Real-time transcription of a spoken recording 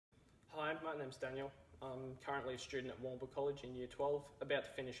Hi, my name's Daniel. I'm currently a student at Warrnambool College in Year 12, about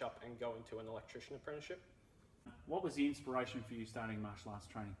to finish up and go into an electrician apprenticeship. What was the inspiration for you starting martial arts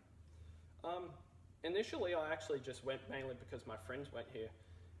training? Initially, I actually just went mainly because my friends went here.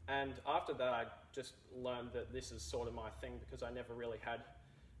 And after that, I just learned that this is sort of my thing because I never really had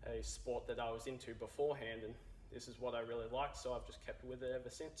a sport that I was into beforehand, and this is what I really liked, so I've just kept with it ever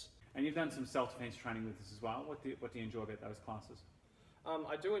since. And you've done some self-defense training with us as well. What do you enjoy about those classes?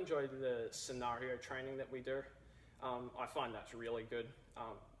 I do enjoy the scenario training that we do. I find that's really good.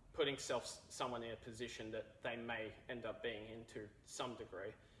 Putting someone in a position that they may end up being in to some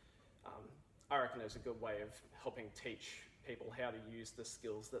degree. I reckon it's a good way of helping teach people how to use the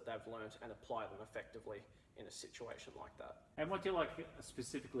skills that they've learnt and apply them effectively in a situation like that. And what do you like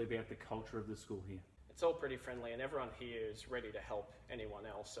specifically about the culture of the school here? It's all pretty friendly and everyone here is ready to help anyone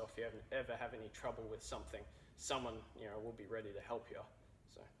else. So if you ever have any trouble with something, someone will be ready to help you.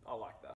 So.